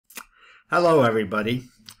Hello, everybody.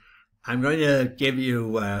 I'm going to give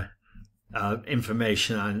you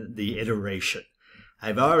information on the iteration.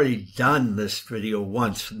 I've already done this video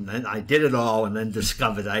once, and then I did it all and then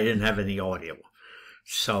discovered I didn't have any audio.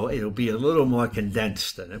 So it'll be a little more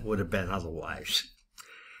condensed than it would have been otherwise.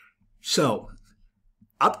 So,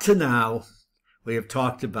 up to now, we have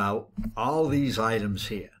talked about all these items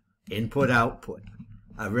here: input, output,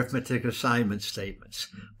 arithmetic assignment statements,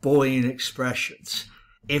 Boolean expressions,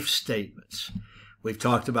 if statements. We've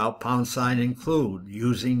talked about # include,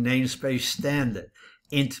 using namespace standard,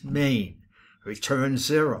 int main, return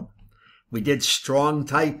 0. We did strong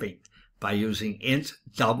typing by using int,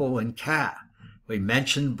 double, and char. We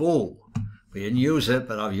mentioned bool. We didn't use it,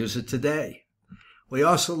 but I'll use it today. We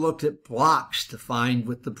also looked at blocks defined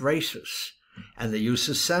with the braces and the use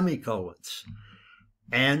of semicolons.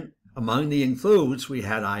 And among the includes, we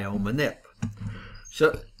had iomanip.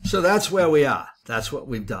 So that's where we are. That's what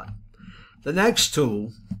we've done. The next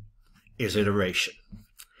tool is iteration.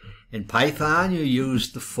 In Python, you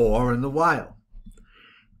use the for and the while.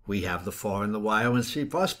 We have the for and the while in C++.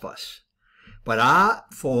 But our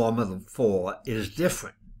form of the for is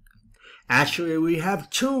different. Actually, we have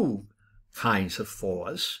two kinds of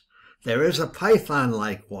fors. There is a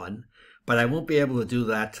Python-like one, but I won't be able to do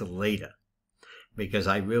that till later, because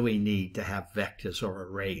I really need to have vectors or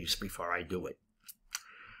arrays before I do it.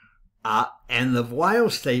 And the while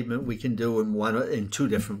statement we can do in two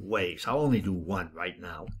different ways. I'll only do one right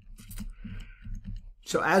now.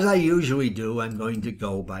 So as I usually do, I'm going to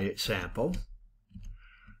go by example.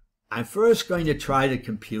 I'm first going to try to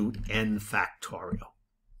compute n factorial.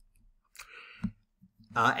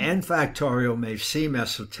 N factorial may seem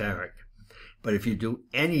esoteric, but if you do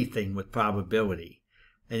anything with probability,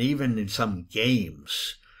 and even in some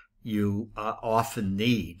games, you often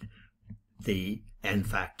need the n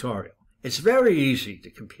factorial. It's very easy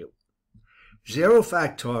to compute. 0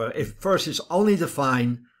 factorial, first it's only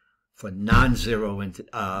defined for non-zero,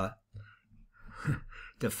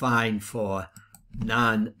 defined for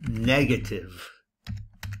non-negative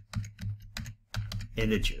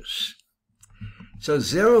integers. So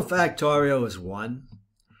 0 factorial is 1.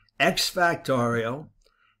 X factorial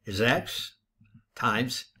is x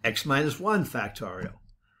times x minus 1 factorial,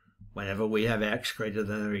 whenever we have x greater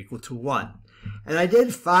than or equal to 1. And I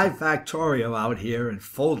did 5 factorial out here in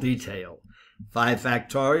full detail. 5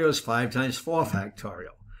 factorial is 5 times 4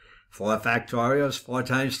 factorial. 4 factorial is 4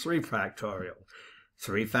 times 3 factorial.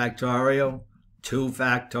 3 factorial, 2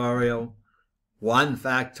 factorial, 1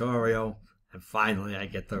 factorial, and finally I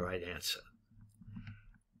get the right answer.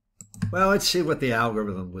 Well, let's see what the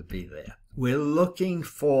algorithm would be there. We're looking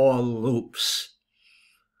for loops.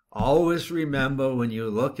 Always remember, when you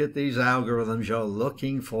look at these algorithms, you're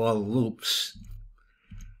looking for loops.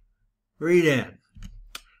 Read in.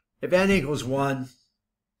 If n equals 1,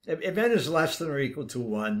 if n is less than or equal to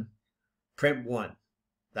 1, print 1.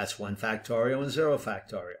 That's 1 factorial and 0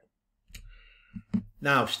 factorial.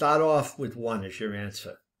 Now, start off with 1 as your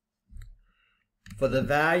answer. For the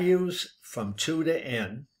values from 2 to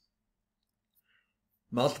n,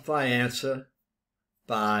 multiply answer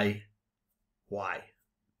by y.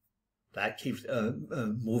 That keeps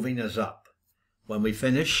moving us up. When we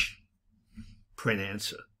finish, print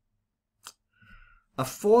answer. A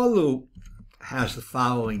for loop has the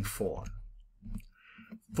following form.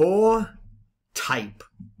 For type,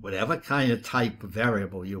 whatever kind of type of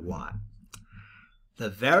variable you want, the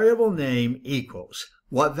variable name equals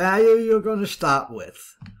what value you're going to start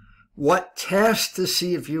with, what test to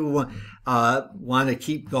see if you want to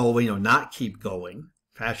keep going or not keep going.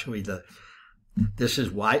 Actually, this is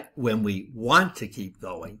why when we want to keep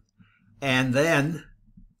going, and then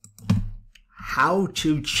how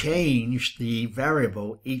to change the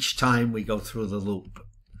variable each time we go through the loop.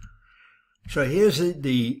 So here's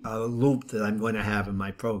the loop that I'm going to have in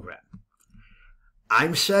my program.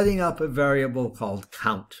 I'm setting up a variable called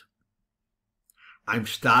count. I'm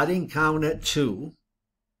starting count at 2.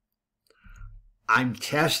 I'm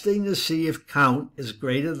testing to see if count is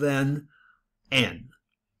greater than n.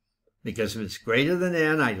 Because if it's greater than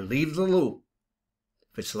n, I leave the loop.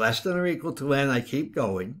 If it's less than or equal to n, I keep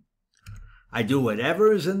going. I do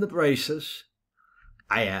whatever is in the braces.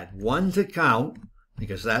 I add 1 to count,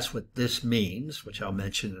 because that's what this means, which I'll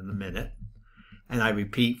mention in a minute. And I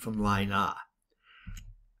repeat from line R.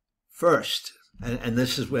 First, and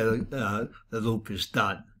this is where the loop is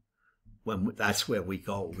done. That's where we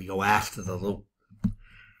go. We go after the loop.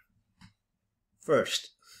 First,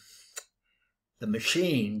 the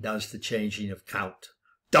machine does the changing of count.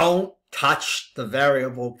 Don't touch the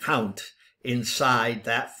variable count inside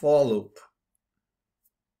that for loop.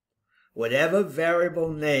 whatever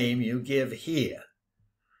variable name you give here,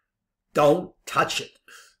 don't touch it.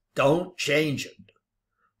 Don't change it.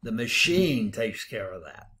 The machine takes care of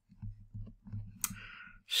that.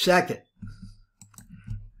 Second,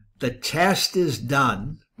 the test is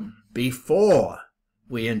done before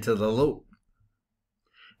we enter the loop,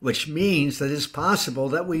 which means that it's possible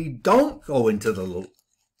that we don't go into the loop.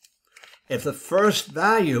 If the first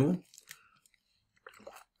value,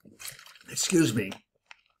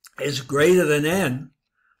 is greater than n,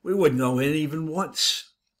 we wouldn't go in even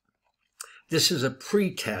once. This is a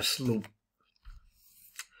pre-test loop.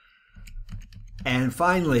 And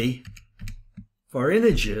finally, for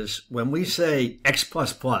integers, when we say x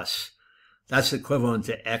plus plus, that's equivalent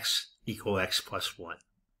to x equal x plus 1.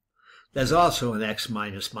 There's also an x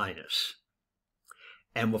minus minus.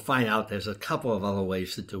 And we'll find out there's a couple of other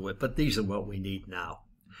ways to do it, but these are what we need now.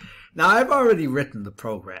 Now, I've already written the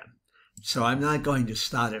program, so I'm not going to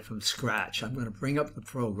start it from scratch. I'm going to bring up the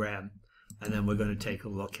program, and then we're going to take a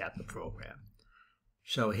look at the program.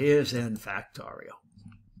 So here's n factorial.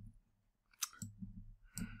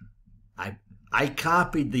 I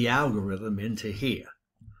copied the algorithm into here,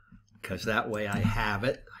 because that way I have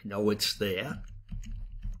it. I know it's there.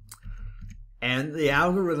 And the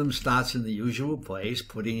algorithm starts in the usual place,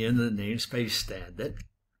 putting in the namespace standard.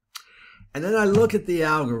 And then I look at the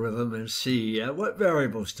algorithm and see what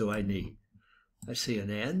variables do I need. I see an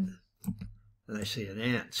n, and I see an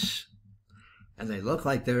ans. And they look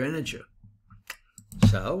like they're integer.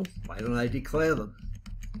 So why don't I declare them?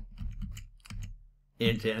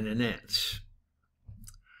 Int n and ans.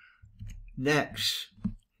 Next,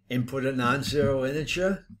 input a non-zero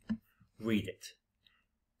integer, read it.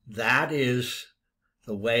 That is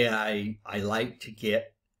the way I like to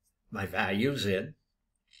get my values in.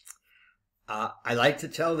 I like to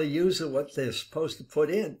tell the user what they're supposed to put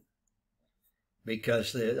in,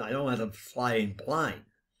 because I don't want them flying blind.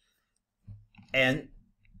 And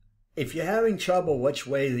if you're having trouble which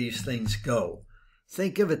way these things go,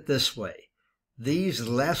 think of it this way. These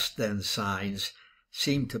less than signs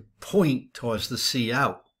seem to point towards the C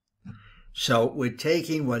out. So we're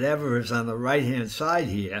taking whatever is on the right-hand side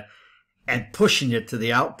here and pushing it to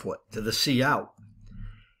the output, to the C out.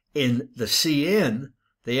 In the C in,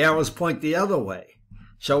 the arrows point the other way.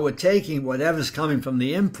 So we're taking whatever's coming from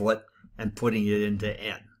the input and putting it into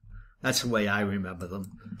N. That's the way I remember them.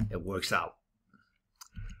 It works out.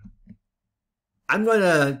 I'm going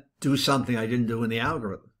to do something I didn't do in the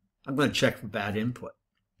algorithm. I'm going to check for bad input.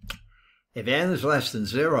 If n is less than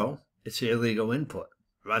 0, it's illegal input.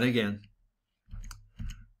 Run again.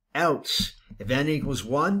 Else, if n equals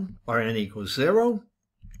 1 or n equals 0,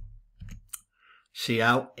 see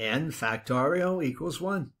out n factorial equals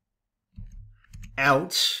 1.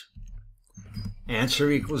 Else, answer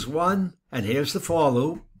equals 1, and here's the for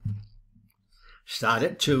loop. Start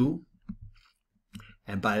at 2,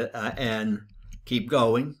 and keep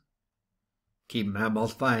going. Keep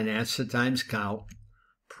multiplying answer times count.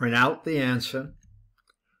 Print out the answer,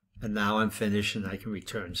 and now I'm finished and I can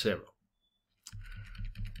return 0.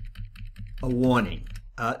 A warning.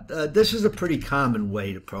 This is a pretty common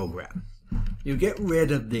way to program. You get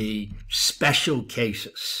rid of the special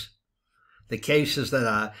cases. The cases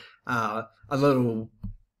that are a little,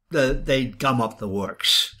 they gum up the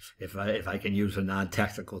works, if I can use a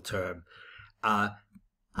non-technical term. I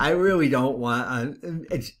really don't want,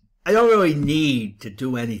 I don't really need to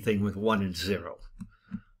do anything with 1 and 0.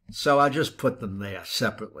 So I'll just put them there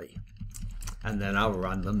separately, and then I'll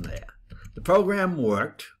run them there. The program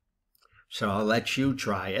worked, so I'll let you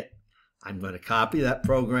try it. I'm going to copy that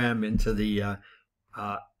program into the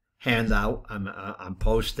handout I'm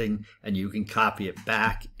posting, and you can copy it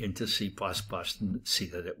back into C++ and see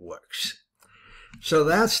that it works. So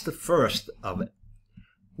that's the first of it.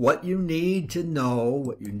 What you need to know,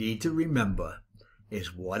 what you need to remember,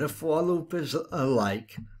 is what a for loop is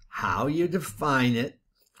like, how you define it,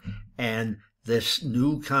 and this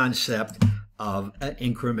new concept of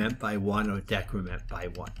increment by 1 or decrement by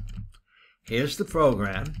 1. Here's the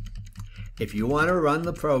program. If you want to run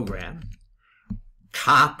the program,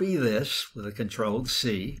 copy this with a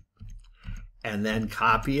Control-C, and then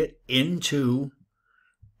copy it into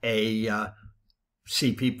a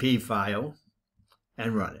CPP file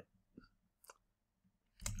and run it.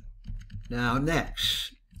 Now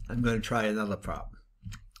next, I'm going to try another problem.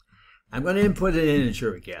 I'm going to input an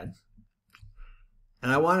integer again,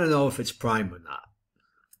 and I want to know if it's prime or not.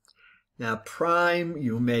 Now prime,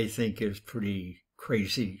 you may think is a pretty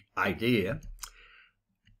crazy idea.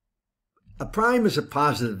 A prime is a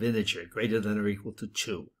positive integer greater than or equal to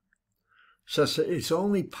 2. So its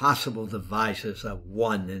only possible divisors are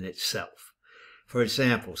 1 in itself. For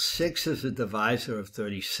example, 6 is a divisor of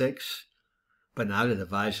 36, but not a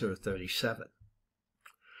divisor of 37.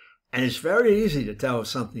 And it's very easy to tell if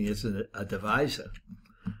something isn't a divisor.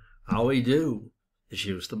 All we do is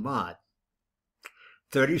use the mod.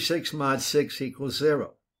 36 mod 6 equals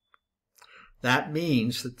 0. That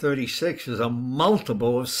means that 36 is a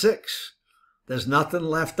multiple of 6. There's nothing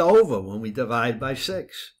left over when we divide by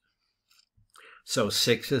 6. So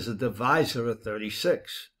 6 is a divisor of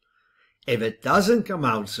 36. If it doesn't come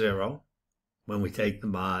out 0 when we take the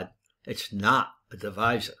mod, it's not a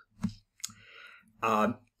divisor.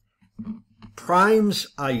 Primes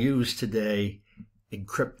are used today in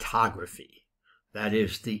cryptography. That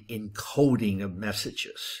is the encoding of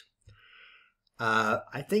messages.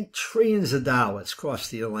 I think trillions of dollars cross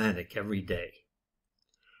the Atlantic every day.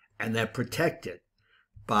 And they're protected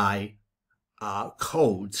by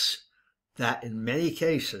codes that in many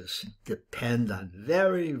cases depend on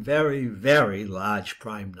very, very, very large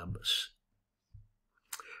prime numbers.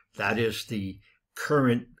 That is the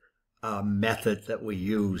current method that we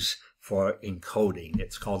use for encoding.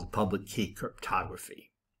 It's called public key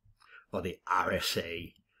cryptography, or the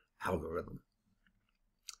RSA algorithm.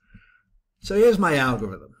 So here's my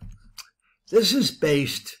algorithm. This is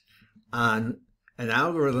based on an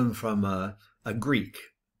algorithm from a Greek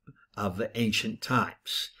of the ancient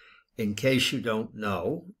times. In case you don't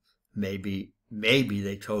know, maybe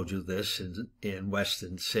they told you this in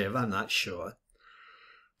Western Civ, I'm not sure.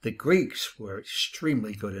 The Greeks were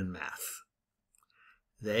extremely good in math.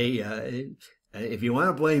 They, if you want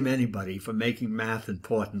to blame anybody for making math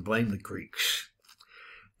important, blame the Greeks.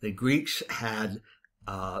 The Greeks had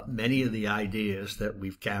many of the ideas that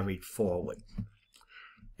we've carried forward,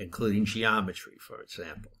 including geometry, for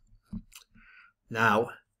example. Now,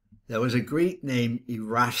 there was a Greek named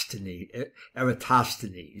Eratosthenes.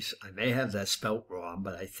 I may have that spelt wrong,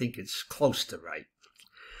 but I think it's close to right.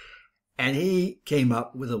 And he came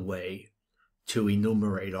up with a way to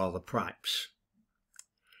enumerate all the primes.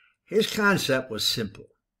 His concept was simple.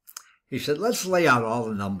 He said, let's lay out all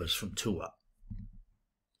the numbers from 2 up.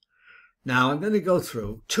 Now I'm going to go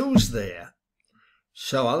through, 2's there,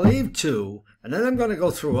 so I'll leave 2, and then I'm going to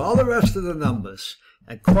go through all the rest of the numbers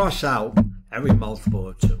and cross out every multiple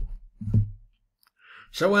of 2.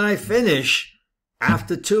 So when I finish,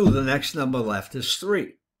 after 2, the next number left is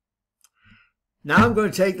 3. Now I'm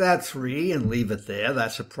going to take that 3 and leave it there,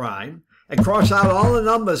 that's a prime, and cross out all the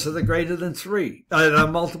numbers that are greater than 3,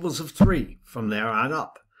 multiples of 3 from there on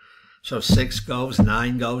up. So 6 goes,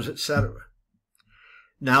 9 goes, etc.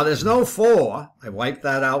 Now there's no 4. I wipe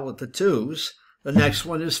that out with the 2's. The next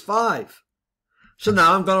one is 5. So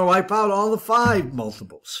now I'm going to wipe out all the 5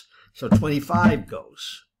 multiples. So 25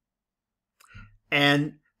 goes.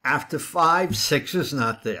 And after 5, 6 is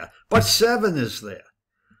not there. But 7 is there.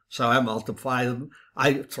 So I multiply them.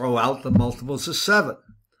 I throw out the multiples of 7.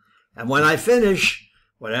 And when I finish,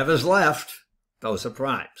 whatever's left, those are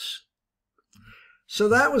primes. So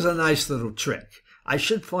that was a nice little trick. I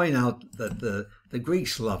should point out that the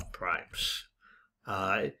Greeks loved primes.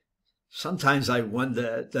 Sometimes I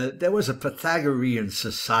wonder that there was a Pythagorean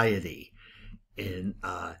society in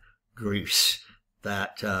Greece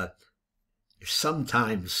that is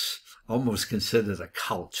sometimes almost considered a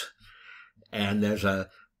cult. And there's a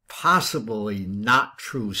possibly not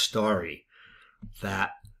true story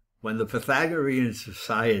that when the Pythagorean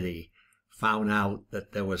society found out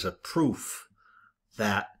that there was a proof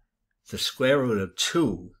that the square root of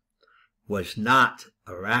 2 was not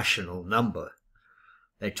a rational number,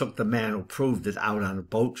 they took the man who proved it out on a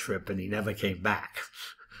boat trip and he never came back.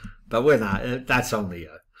 But we're not, that's only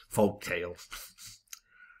a folk tale.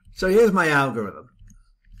 So here's my algorithm.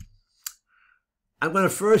 I'm going to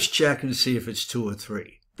first check and see if it's 2 or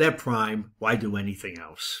 3. They're prime, why do anything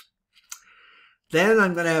else? Then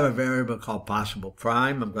I'm going to have a variable called possible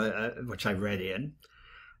prime, which I read in.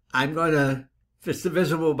 I'm going to, if it's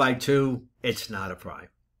divisible by 2, it's not a prime.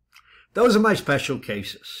 Those are my special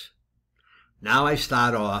cases. Now I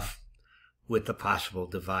start off with the possible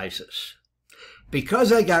divisors.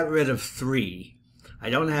 Because I got rid of 3, I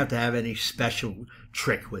don't have to have any special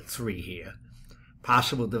trick with 3 here.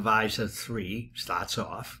 Possible divisor 3 starts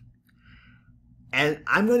off. And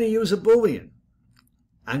I'm going to use a Boolean.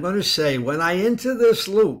 I'm going to say, when I enter this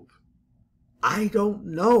loop, I don't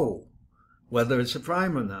know whether it's a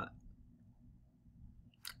prime or not.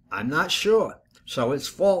 I'm not sure. So it's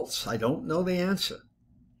false. I don't know the answer.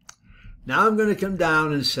 Now I'm going to come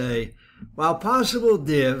down and say, while possible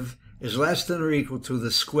div is less than or equal to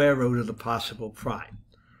the square root of the possible prime.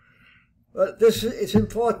 But it's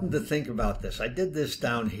important to think about this. I did this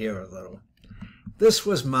down here a little. This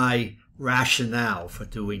was my rationale for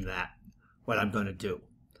doing that. what I'm going to do.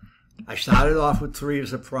 I started off with 3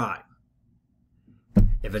 as a prime.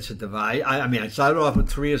 If it's a divide, I started off with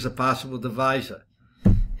 3 as a possible divisor.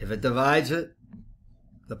 If it divides it,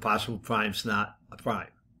 the possible prime's not a prime.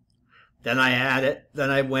 Then I add it, then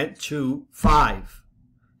I went to 5.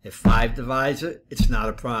 If 5 divides it, it's not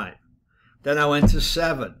a prime. Then I went to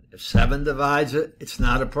 7. If 7 divides it, it's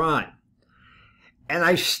not a prime. And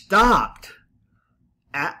I stopped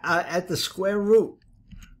at the square root.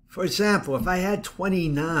 For example, if I had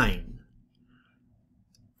 29,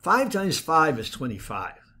 5 times 5 is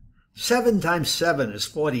 25. 7 times 7 is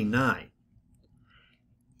 49.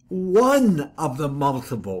 One of the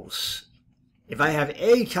multiples, if I have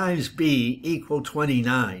A times B equal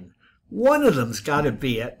 29, one of them's got to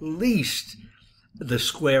be at least the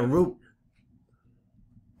square root.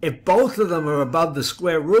 If both of them are above the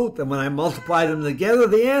square root, then when I multiply them together,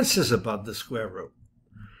 the answer's above the square root.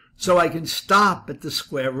 So I can stop at the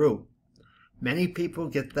square root. Many people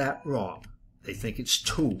get that wrong. They think it's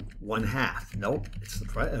 2, 1/2. Nope, it's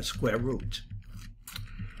the square root.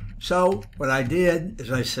 So what I did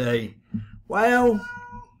is I say, well,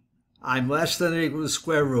 I'm less than or equal to the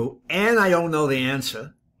square root, and I don't know the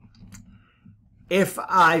answer. If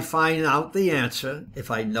I find out the answer,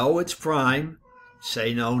 if I know it's prime,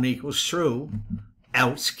 say known equals true,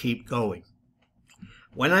 else keep going.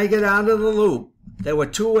 When I get out of the loop, there were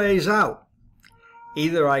 2 ways out.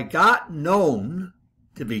 Either I got known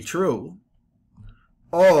to be true,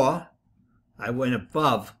 or I went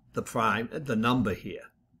above the prime, the number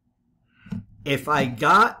here. If I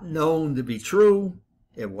got known to be true,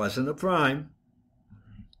 it wasn't a prime.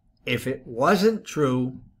 If it wasn't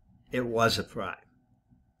true, it was a prime.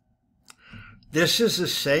 This is the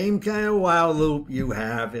same kind of while loop you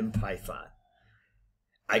have in Python.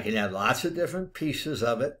 I can have lots of different pieces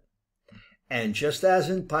of it. And just as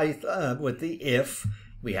in Python with the if,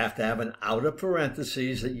 we have to have an outer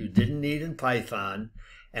parentheses that you didn't need in Python,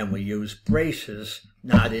 and we use braces,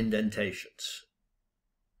 not indentations.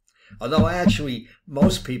 Although actually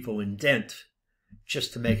most people indent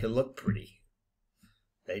just to make it look pretty.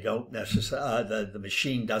 They don't necessarily, the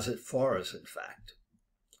machine does it for us, in fact.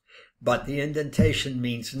 But the indentation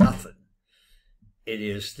means nothing. It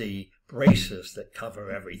is the braces that cover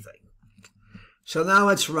everything. So now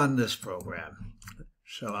let's run this program.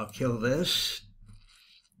 So I'll kill this,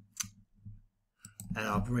 and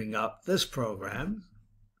I'll bring up this program,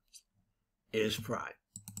 is prime.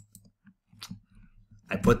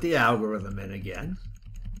 I put the algorithm in again.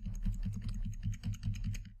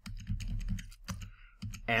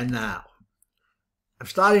 And now, I'm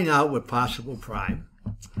starting out with possible prime,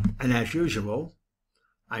 and as usual,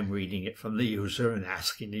 I'm reading it from the user and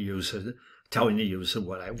asking the user, telling the user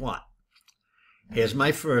what I want. Here's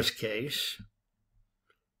my first case.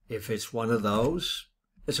 If it's one of those,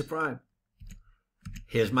 it's a prime.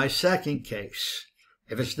 Here's my second case.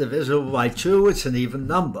 If it's divisible by 2, it's an even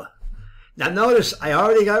number. Now notice I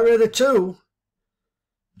already got rid of 2,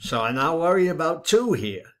 so I'm not worried about 2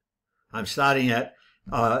 here. I'm starting at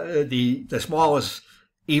the smallest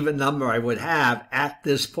even number I would have at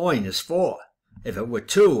this point is 4. If it were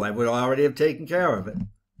 2, I would already have taken care of it.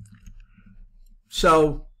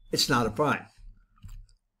 So it's not a prime.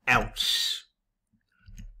 Else.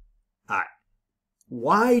 All right.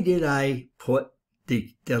 Why did I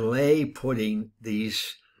delay putting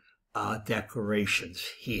these declarations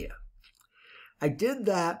here? I did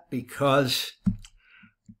that because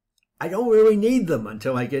I don't really need them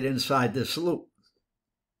until I get inside this loop.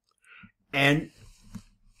 And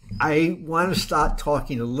I want to start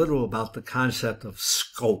talking a little about the concept of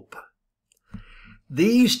scope.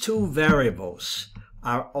 These 2 variables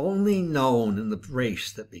are only known in the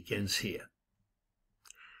brace that begins here.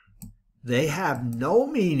 They have no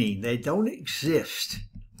meaning. They don't exist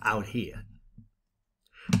out here.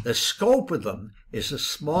 The scope of them is the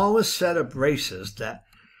smallest set of braces that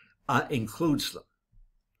includes them.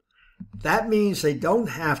 That means they don't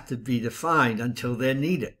have to be defined until they're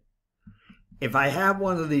needed. If I have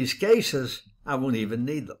one of these cases, I won't even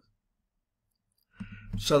need them.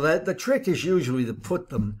 So that the trick is usually to put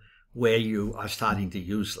them where you are starting to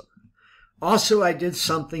use them. Also, I did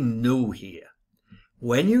something new here.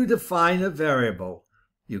 When you define a variable,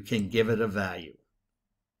 you can give it a value.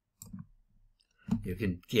 You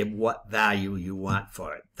can give what value you want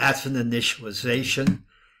for it. That's an initialization.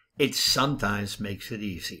 It sometimes makes it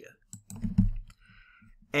easier.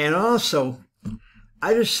 And also,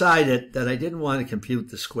 I decided that I didn't want to compute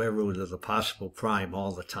the square root of the possible prime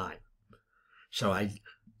all the time. So I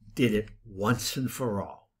did it once and for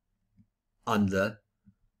all under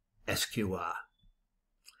SQR.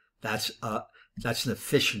 That's an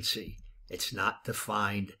efficiency. It's not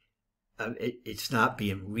defined it's not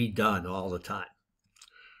being redone all the time.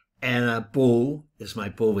 And a bool is my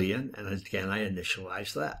Boolean, and again, I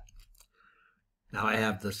initialize that. Now I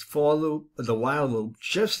have this for loop, the while loop,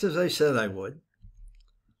 just as I said I would.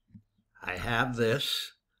 I have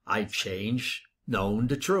this. I change known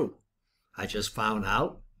to true. I just found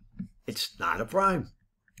out it's not a prime.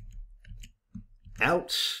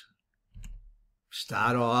 Else,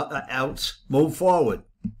 move forward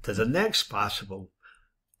to the next possible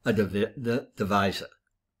divisor.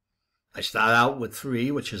 I start out with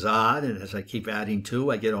 3, which is odd, and as I keep adding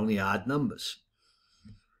 2, I get only odd numbers.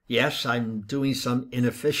 Yes, I'm doing some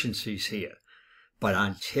inefficiencies here, but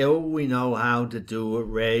until we know how to do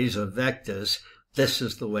arrays or vectors, this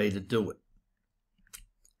is the way to do it.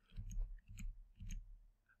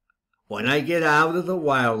 When I get out of the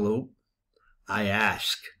while loop, I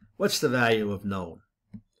ask, what's the value of known?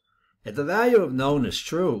 If the value of known is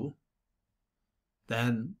true,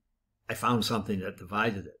 then I found something that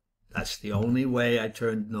divided it. That's the only way I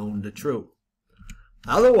turned known to true.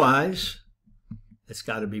 Otherwise, it's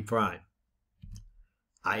got to be prime.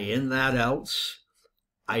 I in that else.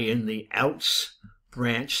 I in the else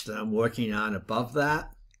branch that I'm working on above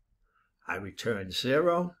that. I return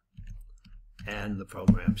 0, and the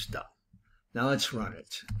program's done. Now let's run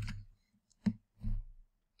it.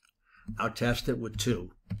 I'll test it with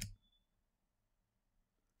 2.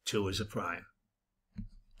 2 is a prime.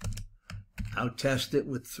 I'll test it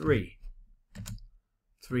with 3.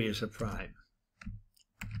 3 is a prime.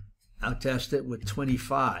 I'll test it with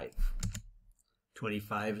 25.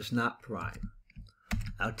 25 is not prime.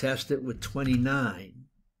 I'll test it with 29.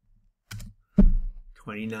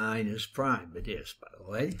 29 is prime. It is, by the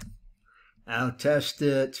way. I'll test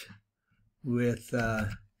it with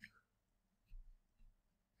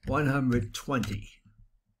 120.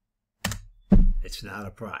 It's not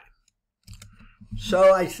a prime.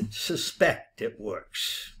 So I suspect it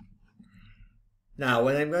works. Now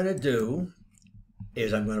what I'm going to do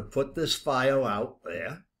is I'm going to put this file out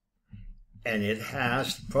there, and it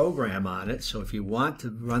has the program on it. So if you want to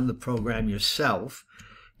run the program yourself,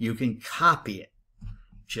 you can copy it.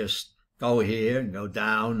 Just go here and go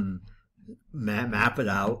down and map it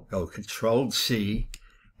out, go Control-C,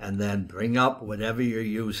 and then bring up whatever you're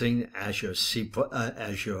using as your C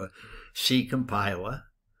compiler,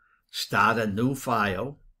 start a new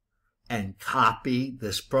file, and copy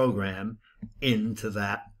this program into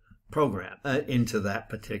that into that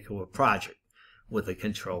particular project with a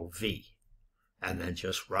Control-V, and then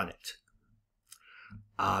just run it.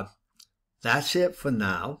 That's it for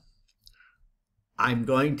now. I'm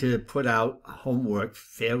going to put out homework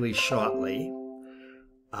fairly shortly,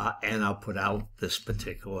 and I'll put out this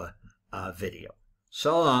particular video.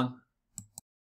 So long.